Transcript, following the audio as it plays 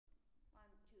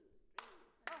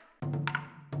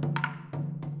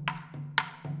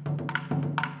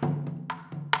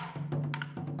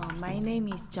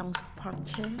name is Jung-suk Park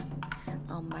Chae.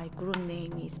 My group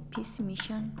name is Peace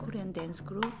Mission Korean Dance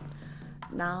Group.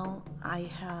 Now I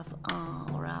have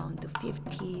around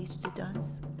 50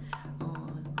 students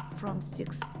from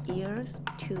 6 years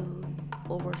to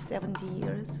over 70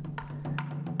 years.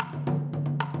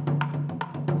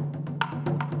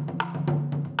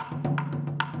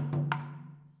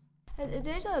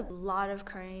 There's a lot of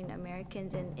Korean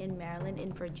Americans in Maryland,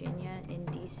 in Virginia, in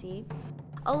DC.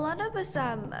 A lot of us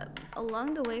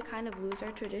along the way kind of lose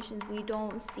our traditions. We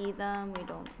don't see them, we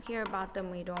don't hear about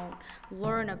them, we don't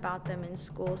learn about them in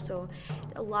school. So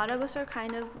a lot of us are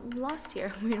kind of lost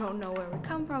here. We don't know where we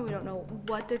come from, we don't know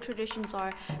what the traditions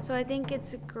are. So I think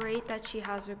it's great that she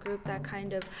has a group that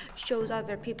kind of shows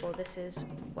other people this is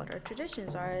what our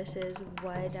traditions are, this is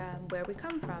what where we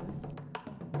come from.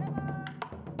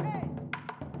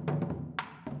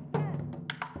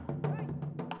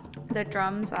 The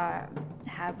drums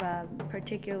have a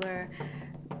particular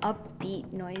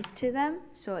upbeat noise to them,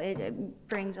 so it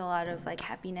brings a lot of like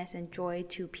happiness and joy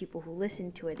to people who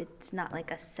listen to it. It's not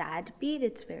like a sad beat,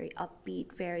 it's very upbeat,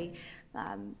 very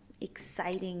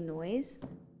exciting noise.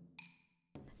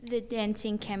 The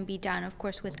dancing can be done, of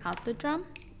course, without the drum,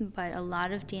 but a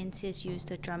lot of dances use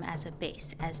the drum as a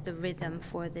base, as the rhythm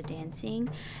for the dancing,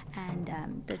 and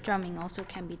the drumming also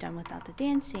can be done without the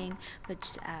dancing,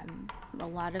 but a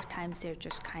lot of times they're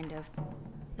just kind of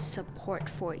support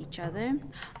for each other.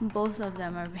 Both of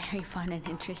them are very fun and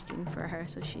interesting for her,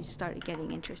 so she started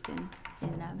getting interested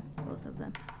in both of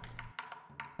them.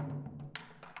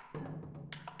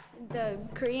 The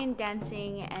Korean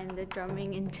dancing and the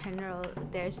drumming in general,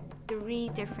 there's 3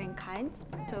 different kinds.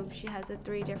 So she has the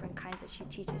 3 different kinds that she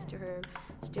teaches to her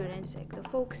students, like the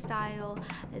folk style,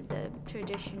 the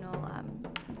traditional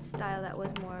style that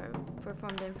was more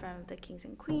performed in front of the kings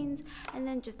and queens, and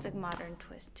then just a modern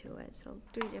twist to it. So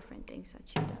 3 different things that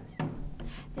she does.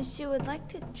 And she would like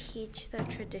to teach the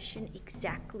tradition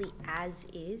exactly as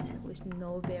is, with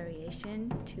no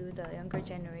variation to the younger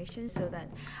generation, so that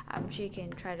she can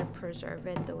try to preserve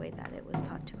it the way that it was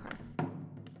taught to her.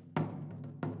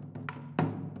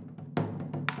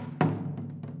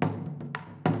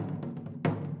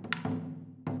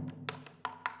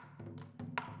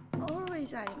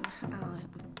 Always I'm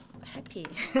happy.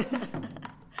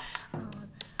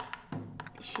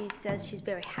 She says she's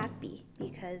very happy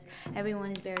because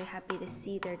everyone is very happy to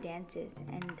see their dances,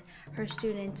 and her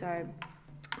students are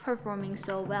performing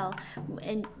so well,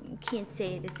 and you can't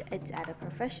say it's at a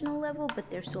professional level, but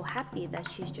they're so happy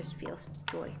that she just feels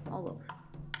joy all over.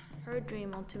 Her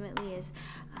dream ultimately is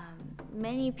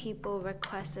many people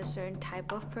request a certain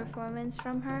type of performance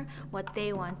from her, what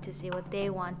they want to see, what they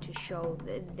want to show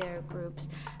their groups.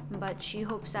 But she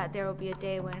hopes that there will be a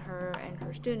day when her and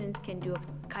her students can do a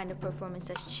kind of performance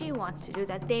that she wants to do,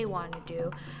 that they want to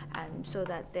do, so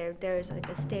that there is like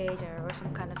a stage or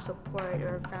some kind of support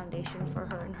or foundation for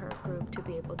her and her group to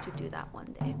be able to do that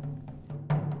one day.